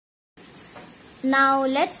Now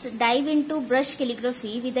let's dive into brush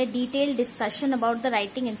calligraphy with a detailed discussion about the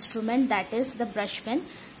writing instrument, that is the brush pen.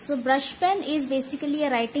 So brush pen is basically a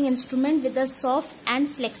writing instrument with a soft and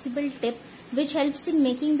flexible tip which helps in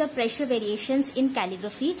making the pressure variations in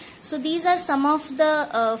calligraphy. So these are some of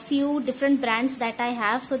the few different brands that I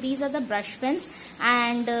have. So these are the brush pens,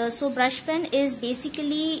 and so brush pen is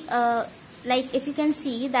basically like, if you can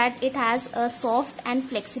see that it has a soft and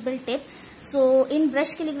flexible tip. So in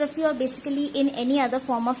brush calligraphy, or basically in any other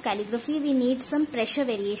form of calligraphy, we need some pressure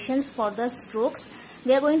variations for the strokes.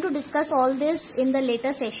 We are going to discuss all this in the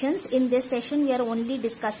later sessions. In this session, we are only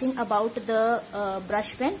discussing about the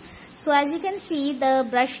brush pen. So as you can see, the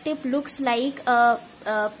brush tip looks like a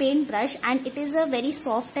paint brush, and it is a very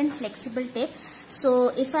soft and flexible tip. So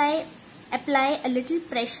if I apply a little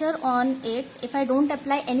pressure on it, if I don't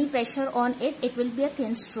apply any pressure on it, it will be a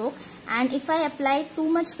thin stroke. And if I apply too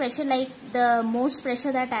much pressure, like the most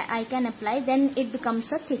pressure that I can apply, then it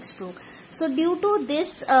becomes a thick stroke. So due to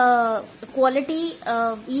this quality,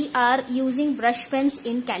 we are using brush pens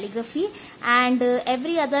in calligraphy, and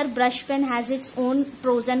every other brush pen has its own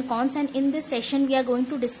pros and cons, and in this session we are going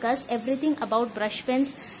to discuss everything about brush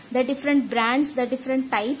pens, the different brands, the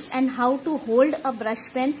different types, and how to hold a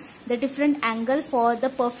brush pen, the different angle for the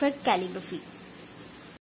perfect calligraphy.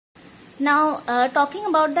 Now talking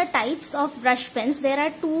about the types of brush pens, there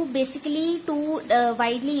are basically two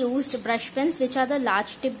widely used brush pens, which are the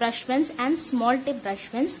large tip brush pens and small tip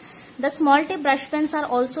brush pens. The small tip brush pens are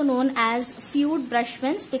also known as fluid brush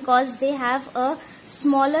pens because they have a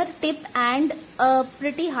smaller tip and a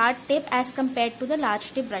pretty hard tip as compared to the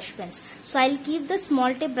large tip brush pens. So I'll keep the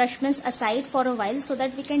small tip brush pens aside for a while so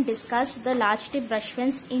that we can discuss the large tip brush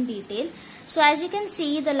pens in detail. So as you can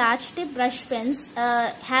see, the large tip brush pens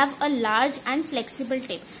have a large and flexible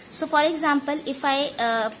tip. So for example, if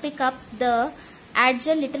I pick up the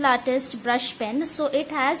Agile Little Artist brush pen, so it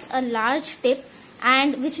has a large tip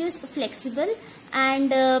and which is flexible,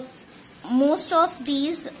 and most of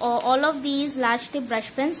these, all of these large tip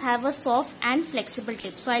brush pens have a soft and flexible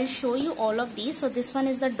tip. So I'll show you all of these. So this one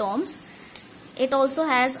is the Doms. It also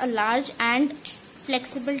has a large and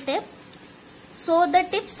flexible tip. So the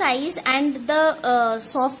tip size and the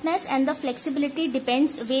softness and the flexibility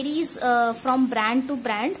varies from brand to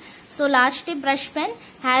brand. So large tip brush pen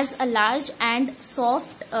has a large and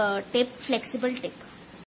soft tip, flexible tip.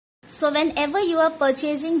 So whenever you are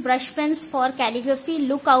purchasing brush pens for calligraphy,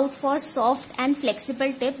 look out for soft and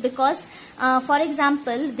flexible tip because for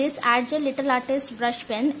example, this Agile Little Artist brush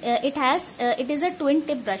pen, it is a twin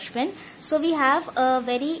tip brush pen. So we have a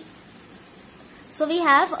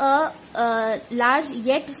large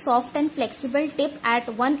yet soft and flexible tip at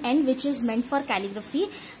one end, which is meant for calligraphy.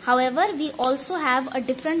 However, we also have a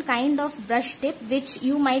different kind of brush tip which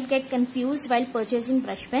you might get confused while purchasing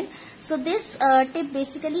brush pen. So this tip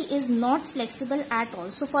basically is not flexible at all.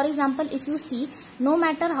 So for example, if you see, no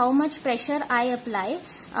matter how much pressure I apply,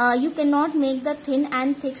 you cannot make the thin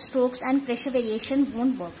and thick strokes, and pressure variation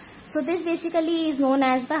won't work. So this basically is known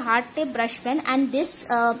as the hard tip brush pen, and this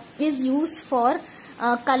is used for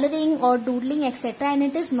coloring or doodling, etc., and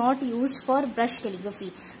it is not used for brush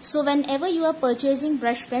calligraphy. So whenever you are purchasing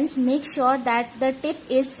brush pens, make sure that the tip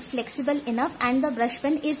is flexible enough and the brush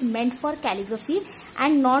pen is meant for calligraphy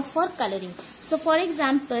and not for coloring. So for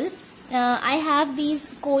example, I have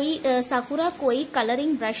these Sakura Koi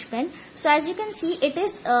coloring brush pen. So as you can see, it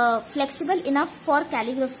is flexible enough for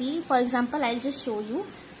calligraphy. For example, I'll just show you.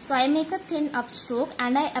 So I make a thin upstroke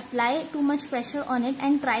and I apply too much pressure on it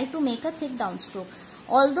and try to make a thick downstroke.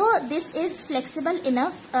 Although this is flexible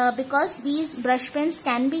enough because these brush pens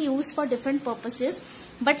can be used for different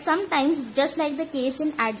purposes, but sometimes, just like the case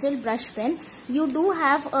in Agile brush pen, you do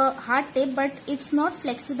have a hard tip, but it's not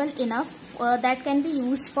flexible enough that can be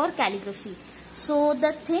used for calligraphy. So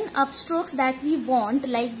the thin upstrokes that we want,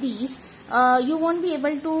 like these, you won't be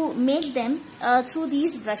able to make them through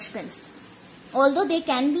these brush pens. Although they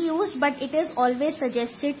can be used, but it is always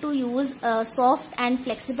suggested to use soft and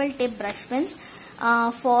flexible tip brush pens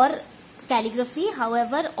for calligraphy.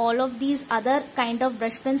 However, all of these other kind of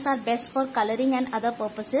brush pens are best for coloring and other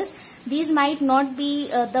purposes. These might not be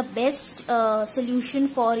the best solution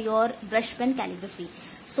for your brush pen calligraphy.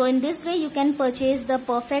 So in this way, you can purchase the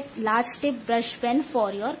perfect large tip brush pen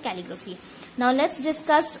for your calligraphy. Now let's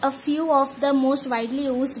discuss a few of the most widely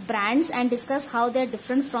used brands and discuss how they are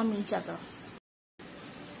different from each other.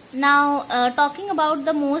 Now talking about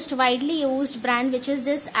the most widely used brand, which is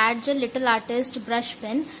this Agile Little Artist brush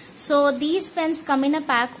pen. So these pens come in a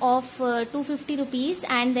pack of 250 rupees,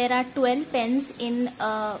 and there are 12 pens in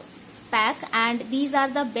a pack, and these are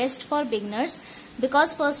the best for beginners.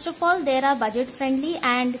 because first of all they are budget friendly,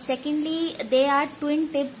 and secondly they are twin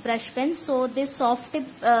tip brush pens. So this soft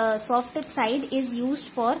tip side is used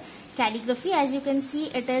for calligraphy. As you can see,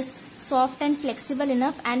 it is soft and flexible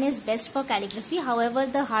enough and is best for calligraphy. However,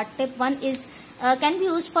 the hard tip one is can be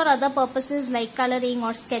used for other purposes like coloring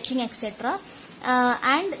or sketching, etc.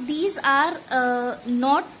 And these are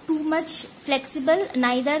not too much flexible,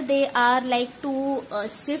 neither they are like too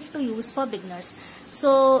stiff to use for beginners.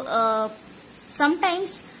 So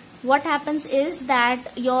sometimes what happens is that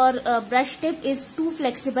your brush tip is too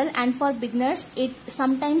flexible, and for beginners it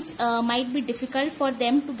sometimes might be difficult for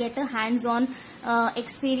them to get a hands-on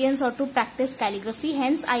experience or to practice calligraphy.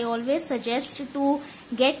 Hence I always suggest to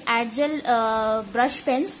get Agile brush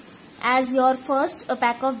pens as your first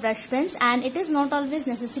pack of brush pens. And it is not always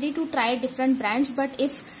necessary to try different brands, but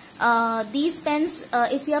if these pens,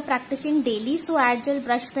 if you are practicing daily, so Agile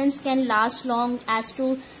brush pens can last long as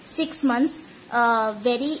to 6 months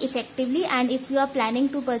very effectively. And if you are planning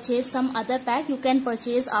to purchase some other pack, you can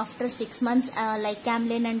purchase after 6 months like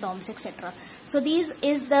Camlin and Doms, etc. So this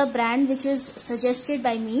is the brand which is suggested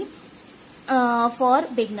by me for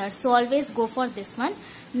beginners, so always go for this one.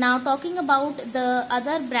 Now talking about the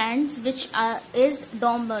other brands, which is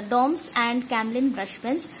Doms and Camlin brush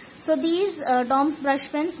pens. So these Doms brush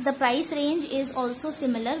pens, the price range is also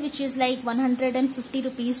similar, which is like 150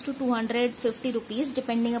 rupees to 250 rupees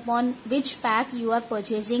depending upon which pack you are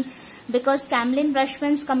purchasing, because Camlin brush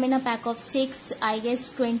pens come in a pack of 6, I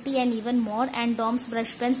guess 20 and even more, and Doms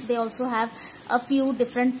brush pens, they also have a few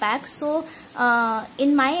different packs. So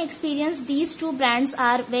in my experience, these two brands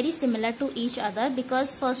are very similar to each other,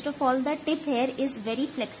 because first of all the tip here is very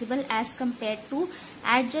flexible as compared to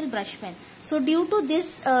Agile brush pen. So due to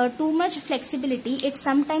this too much flexibility, it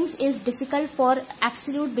sometimes is difficult for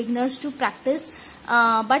absolute beginners to practice.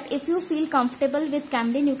 But if you feel comfortable with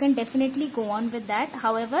Camlin, you can definitely go on with that.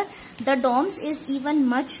 However, the Doms is even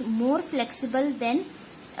much more flexible than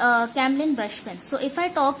Camlin brush pens. So if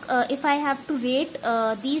I have to rate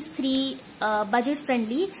these three budget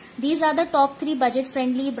friendly, these are the top 3 budget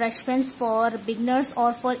friendly brush pens for beginners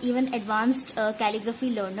or for even advanced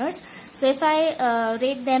calligraphy learners. So if I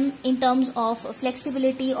rate them in terms of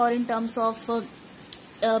flexibility or in terms of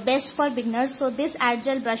best for beginners, so this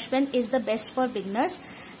Agile brush pen is the best for beginners,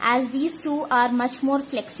 as these two are much more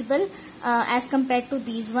flexible as compared to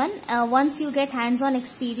these one. Once you get hands-on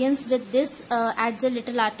experience with this Agile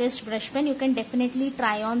Little Artist brush pen, you can definitely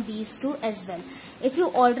try on these two as well. If you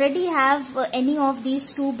already have any of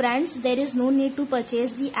these two brands, there is no need to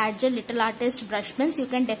purchase the Agile Little Artist brush pens. You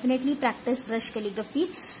can definitely practice brush calligraphy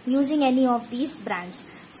using any of these brands.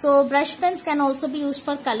 So brush pens can also be used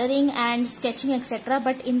for coloring and sketching, etc.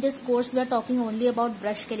 But in this course we are talking only about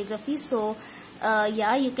brush calligraphy. So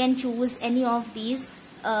yeah, you can choose any of these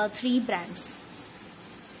 3 brands.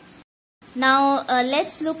 Now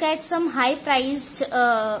let's look at some high priced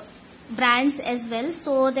brands as well.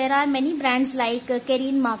 So there are many brands like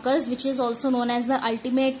Karin markers, which is also known as the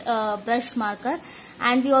ultimate brush marker,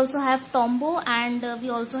 and we also have Tombow, and we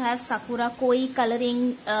also have Sakura Koi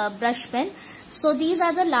coloring brush pen. So these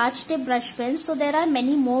are the large tip brush pens. So there are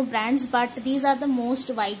many more brands, but these are the most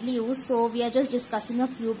widely used. So we are just discussing a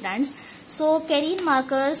few brands. So Karin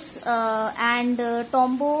markers and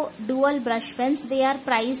Tombow dual brush pens, they are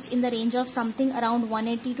priced in the range of something around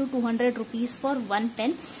 180 to 200 rupees for one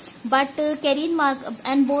pen. But Karin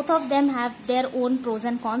and both of them have their own pros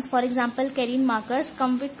and cons. For example, Karin markers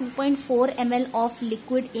come with 2.4 ml of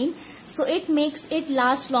liquid ink, so it makes it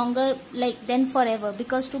last longer than forever.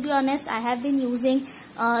 Because to be honest, I have been using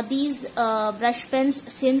these brush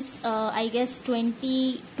pens since I guess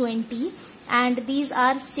 2020, and these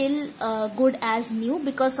are still good as new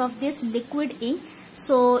because of this liquid ink.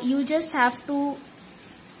 So you just have to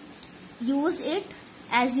use it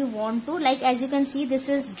as you want to. Like as you can see, this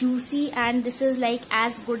is juicy and this is like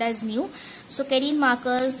as good as new. So Karin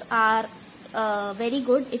markers are very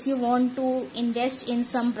good if you want to invest in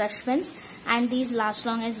some brush pens, and these last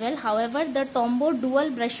long as well. However, the Tombow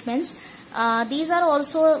dual brush pens, these are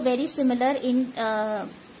also very similar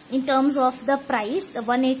in terms of the price, the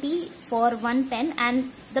 180 for one pen,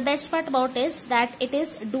 and the best part about is that it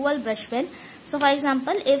is dual brush pen. So for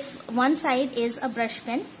example, if one side is a brush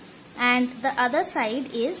pen and the other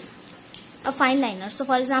side is a fine liner. So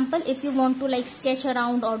for example, if you want to like sketch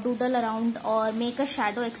around or doodle around or make a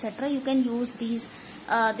shadow, etc., you can use this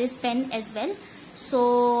pen as well.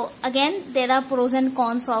 So again, there are pros and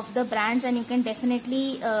cons of the brands, and you can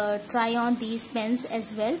definitely try on these pens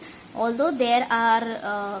as well. Although there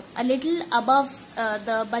are a little above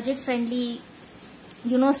the budget friendly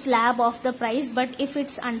slab of the price, but if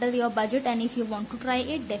it's under your budget and if you want to try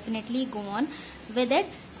it, definitely go on. with it.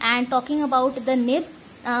 And talking about the nib,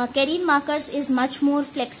 Karin markers is much more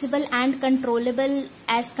flexible and controllable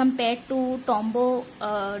as compared to Tombow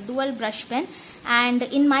dual brush pen. And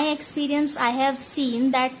in my experience, I have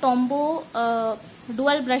seen that Tombow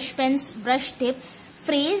dual brush pen's brush tip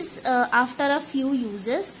frays after a few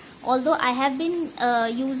uses. Although I have been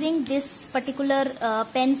using this particular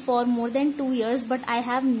pen for more than 2 years, but I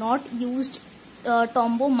have not used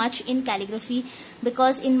Tombow much in calligraphy,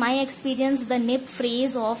 because in my experience the nib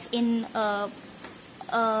frays off in a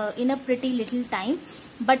pretty little time.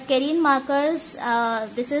 But Karin markers,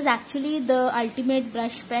 this is actually the ultimate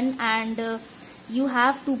brush pen, and you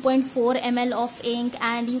have 2.4 ml of ink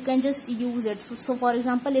and you can just use it. So for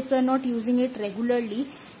example, if you are not using it regularly,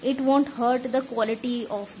 it won't hurt the quality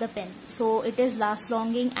of the pen. So it is last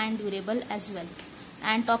longing and durable as well.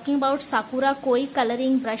 And talking about Sakura Koi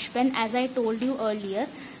coloring brush pen, as I told you earlier,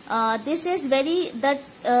 this is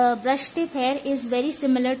brush tip here is very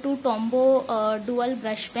similar to Tombow dual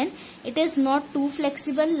brush pen. It is not too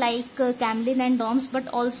flexible like Camlin and Doms, but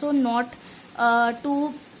also not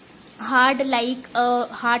too hard like a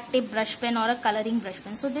hard tip brush pen or a coloring brush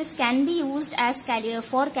pen. So this can be used as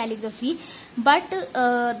for calligraphy, but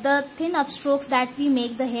the thin upstrokes that we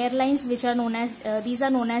make, the hairlines, which are known as these are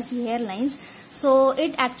known as the hairlines. So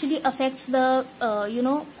it actually affects the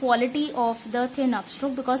quality of the thin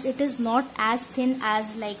upstroke, because it is not as thin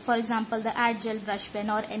as, like for example, the art gel brush pen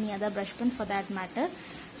or any other brush pen for that matter.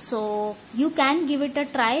 So you can give it a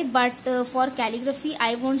try, but for calligraphy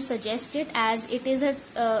I won't suggest it, as it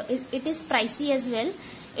is pricey as well.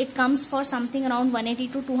 It comes for something around 180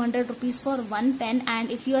 to 200 rupees for one pen, and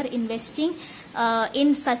if you are investing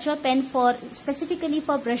in such a pen for specifically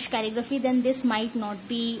for brush calligraphy, then this might not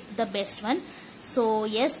be the best one. So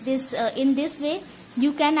yes, this in this way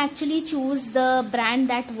you can actually choose the brand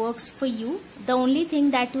that works for you. The only thing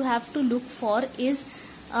that you have to look for is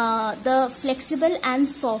the flexible and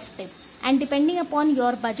soft tip, and depending upon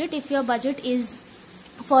your budget, if your budget is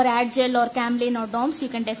for art gel or Camlin or Doms, you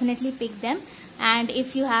can definitely pick them. And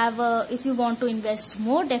if you want to invest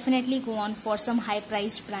more, definitely go on for some high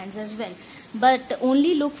priced brands as well. But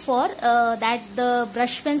only look for that the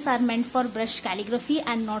brush pens are meant for brush calligraphy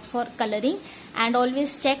and not for coloring, and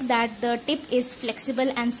always check that the tip is flexible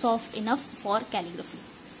and soft enough for calligraphy.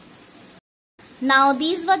 Now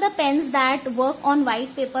these were the pens that work on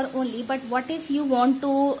white paper only, but what if you want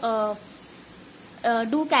to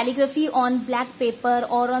do calligraphy on black paper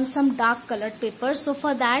or on some dark colored paper? So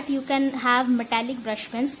for that you can have metallic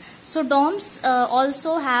brush pens. So Doms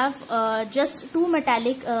also have just two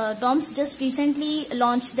metallic, Doms just recently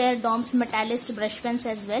launched their Doms Metallist brush pens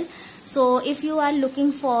as well. So if you are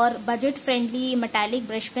looking for budget friendly metallic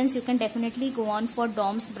brush pens, you can definitely go on for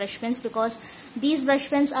Doms brush pens, because these brush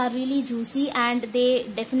pens are really juicy and they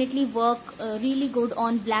definitely work really good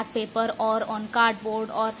on black paper or on cardboard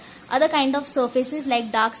or other kind of surfaces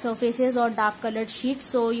like dark surfaces or dark colored sheets.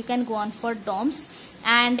 So you can go on for Doms.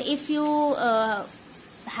 And if you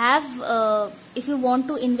if you want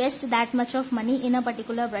to invest that much of money in a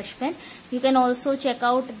particular brush pen, you can also check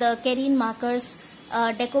out the Karin markers,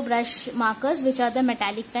 Deco brush markers, which are the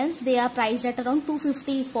metallic pens. They are priced at around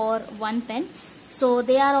 250 for one pen. So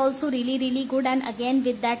they are also really good, and again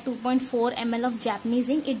with that 2.4 ml of Japanese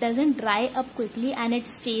ink, it doesn't dry up quickly and it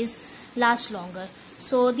lasts longer.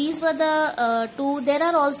 So these were the two. There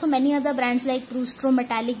are also many other brands like Prustro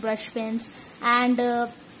metallic brush pens, and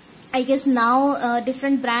I guess now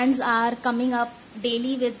different brands are coming up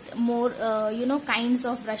daily with more kinds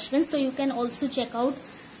of brush pens. So you can also check out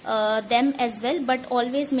them as well, but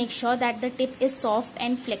always make sure that the tip is soft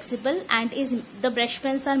and flexible, and the brush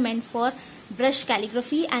pens are meant for brush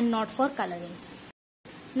calligraphy and not for coloring.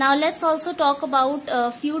 Now let's also talk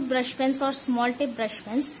about fluid brush pens or small tip brush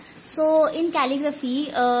pens. So in calligraphy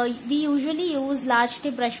we usually use large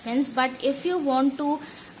tip brush pens, but if you want to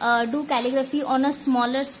do calligraphy on a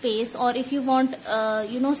smaller space, or if you want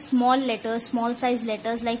small letters, small size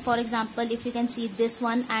letters, like for example if you can see this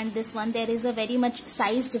one and this one, there is a very much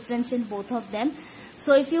size difference in both of them.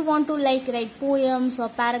 So if you want to like write poems or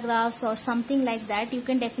paragraphs or something like that, you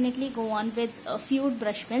can definitely go on with fluid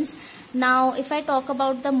brush pens. Now if I talk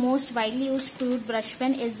about the most widely used fluid brush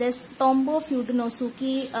pen, is this Tombow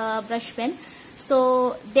Fudenosuke brush pen.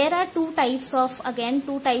 So there are two types of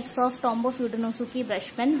Tombow Fudenosuke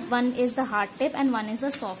brush pen. One is the hard tip and one is the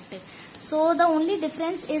soft tip. So the only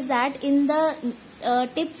difference is that in the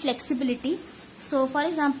tip flexibility. So for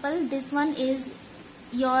example, this one is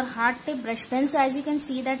your hard tip brush pen. So as you can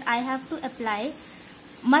see that I have to apply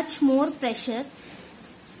much more pressure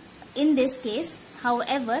in this case.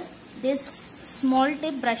 However, this small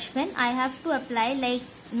tip brush pen, I have to apply like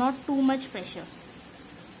not too much pressure.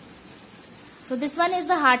 So this one is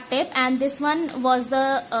the hard tip and this one was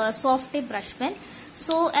the soft tip brush pen.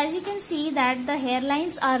 So as you can see that the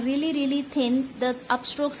hairlines are really thin, the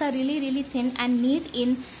upstrokes are really thin and neat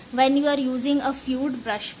in when you are using a fluid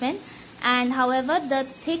brush pen, and however the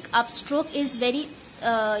thick upstroke is very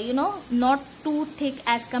not too thick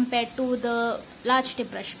as compared to the large tip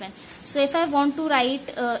brush pen. So if I want to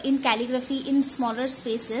write in calligraphy in smaller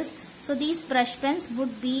spaces, so these brush pens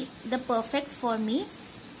would be the perfect for me.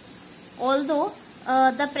 Although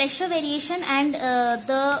the pressure variation and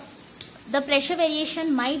the pressure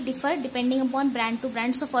variation might differ depending upon brand to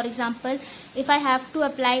brand. So for example, if I have to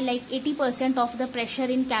apply like 80% of the pressure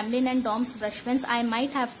in Camlin and Dom's brush pens, I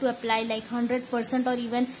might have to apply like 100% or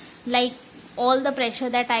even like all the pressure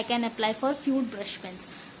that I can apply for fluid brush pens.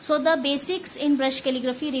 So the basics in brush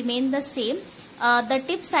calligraphy remain the same. The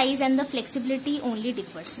tip size and the flexibility only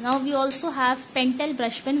differs. Now we also have Pentel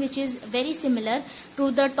brush pen, which is very similar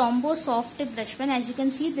to the Tombow soft tip brush pen. As you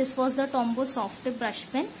can see, this was the Tombow soft tip brush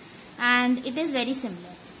pen and it is very similar.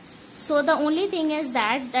 So the only thing is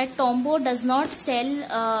that Tombow does not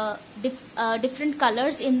sell different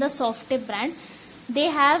colors in the soft tip brand. They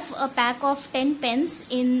have a pack of 10 pens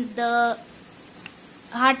in the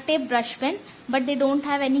hard tip brush pen, but they don't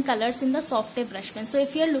have any colors in the soft tip brush pen. So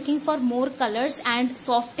if you are looking for more colors and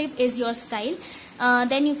soft tip is your style,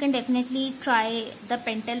 then you can definitely try the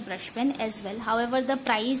Pentel brush pen as well. However, the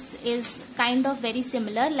price is kind of very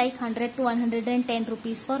similar, like 100 to 110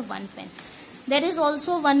 rupees for one pen. There is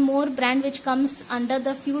also one more brand which comes under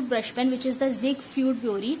the fluid brush pen, which is the Zig Fluid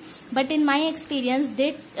Bury. But in my experience,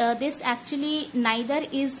 this actually neither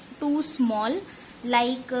is too small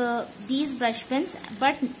like these brush pens,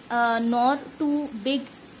 but nor too big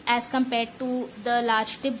as compared to the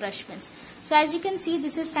large tip brush pens. So as you can see,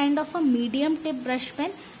 this is kind of a medium tip brush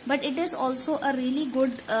pen, but it is also a really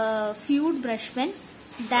good fluid brush pen,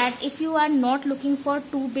 that if you are not looking for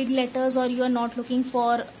too big letters or you are not looking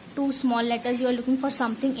for too small letters, you are looking for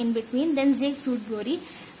something in between, then Zig Fluid Bury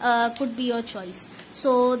could be your choice.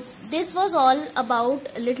 So this was all about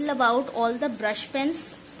all the brush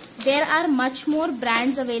pens. There are much more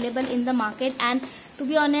brands available in the market, and to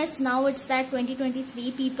be honest, now it's that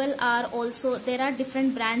 2023, people are also, there are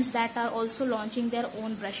different brands that are also launching their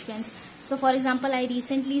own brush pens. So for example, I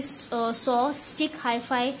recently saw Stick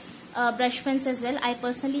Hi-Fi brush pens as well. I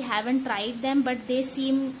personally haven't tried them, but they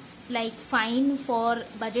seem like fine for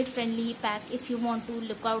budget friendly pack if you want to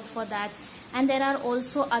look out for that. And there are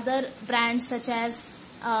also other brands such as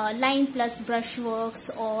Line Plus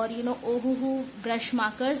Brushworks or Ohuhu brush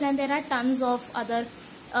markers, and there are tons of other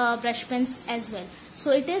brush pens as well.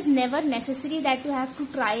 So it is never necessary that you have to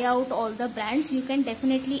try out all the brands. You can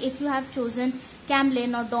definitely, if you have chosen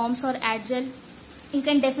Camlin or Doms or Agile, you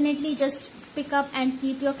can definitely just pick up and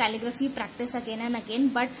keep your calligraphy practice again and again.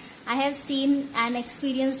 But I have seen and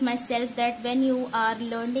experienced myself that when you are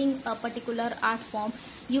learning a particular art form,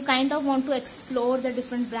 you kind of want to explore the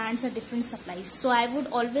different brands and different supplies. So I would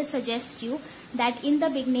always suggest you that in the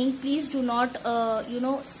beginning, please do not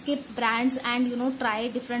skip brands and try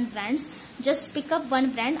different brands. Just pick up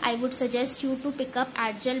one brand. I would suggest you to pick up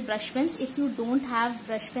Agile brush pens if you don't have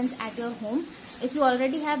brush pens at your home. If you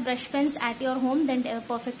already have brush pens at your home, then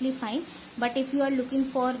perfectly fine. But if you are looking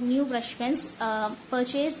for new brush pens,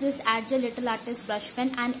 purchase this Agile Little Artist brush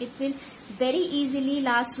pen, and it will very easily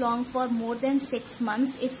last long for more than 6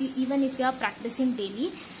 months even if you are practicing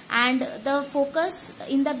daily. And the focus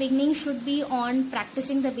in the beginning should be on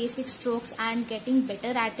practicing the basic strokes and getting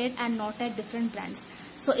better at it, and not at different brands.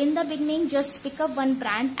 So in the beginning, just pick up one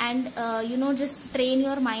brand and just train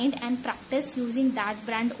your mind and practice using that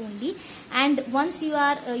brand only. And once you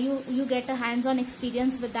are you get a hands-on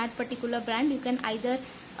experience with that particular brand, you can either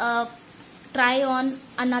try on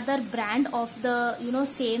another brand of the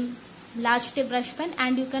same large tip brush pen,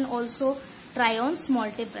 and you can also try on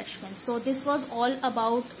small tip brush pens. So this was all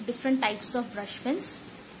about different types of brush pens.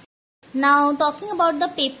 Now talking about the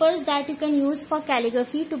papers that you can use for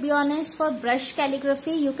calligraphy, to be honest, for brush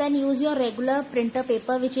calligraphy you can use your regular printer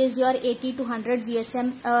paper, which is your 80 to 100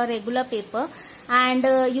 GSM regular paper, and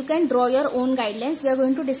you can draw your own guidelines. We are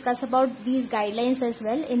going to discuss about these guidelines as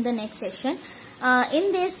well in the next session.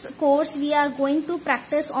 In this course we are going to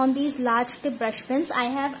practice on these large tip brush pens. I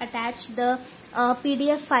have attached the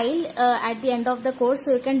PDF file at the end of the course,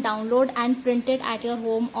 so you can download and print it at your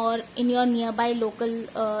home or in your nearby local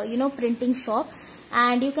printing shop,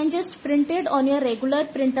 and you can just print it on your regular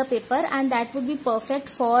printer paper, and that would be perfect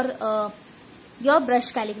for your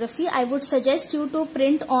brush calligraphy. I would suggest you to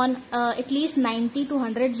print on at least 90 to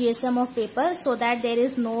 100 GSM of paper, so that there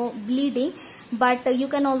is no bleeding, but you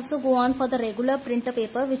can also go on for the regular printer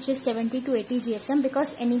paper, which is 70 to 80 GSM,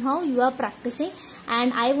 because anyhow you are practicing,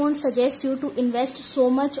 and I won't suggest you to invest so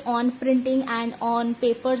much on printing and on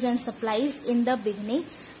papers and supplies in the beginning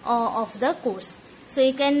of the course. So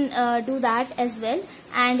you can do that as well.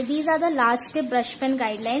 And these are the large tip brush pen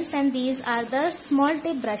guidelines, and these are the small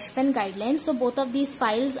tip brush pen guidelines. So both of these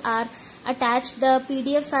files are attached, the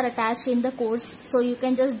PDFs are attached in the course, so you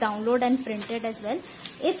can just download and print it as well.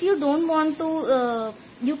 If you don't want to,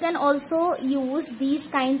 you can also use these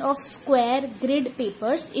kind of square grid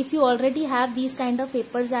papers. If you already have these kind of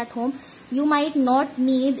papers at home, you might not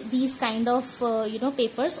need these kind of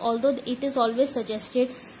papers, although it is always suggested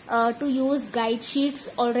to use guide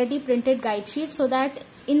sheets, already printed guide sheets, so that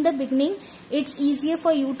in the beginning it's easier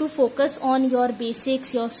for you to focus on your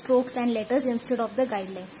basics, your strokes and letters instead of the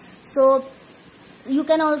guideline. So you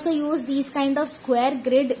can also use these kind of square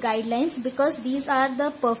grid guidelines, because these are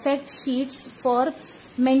the perfect sheets for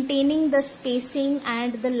maintaining the spacing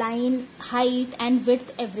and the line height and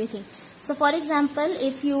width, everything. So for example,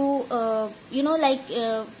 if you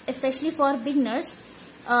especially for beginners,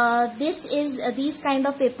 these kind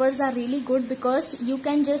of papers are really good, because you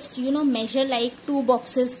can just measure like 2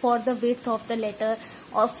 boxes for the width of the letter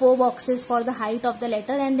or 4 boxes for the height of the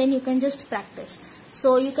letter, and then you can just practice.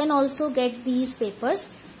 So you can also get these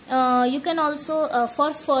papers. You can also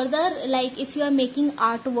for further, like if you are making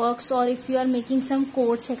artworks or if you are making some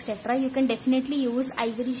quotes, etc., you can definitely use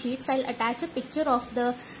ivory sheets. I'll attach a picture of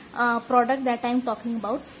the product that I'm talking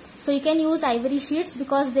about. So you can use ivory sheets,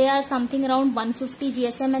 because they are something around 150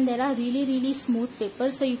 GSM and they are really smooth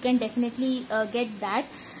papers, so you can definitely get that.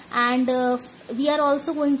 And we are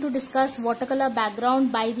also going to discuss watercolor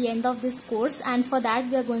background by the end of this course, and for that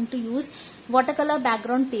we are going to use watercolor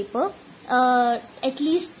background paper. At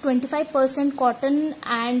least 25% cotton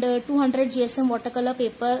and 200 GSM watercolor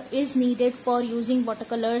paper is needed for using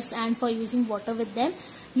watercolors and for using water with them.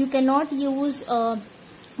 You cannot use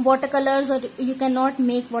watercolors, or you cannot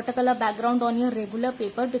make watercolor background on your regular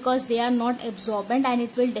paper, because they are not absorbent and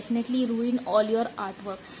it will definitely ruin all your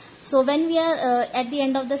artwork. So when we are at the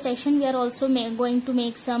end of the session, we are also going to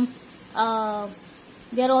make some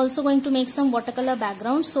watercolor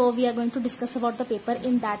background. So we are going to discuss about the paper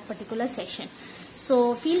in that particular session.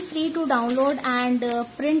 So feel free to download and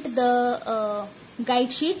print the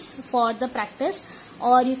guide sheets for the practice,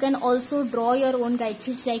 or you can also draw your own guide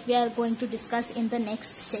sheets like we are going to discuss in the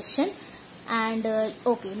next session. And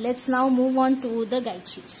okay, let's now move on to the guide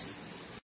sheets.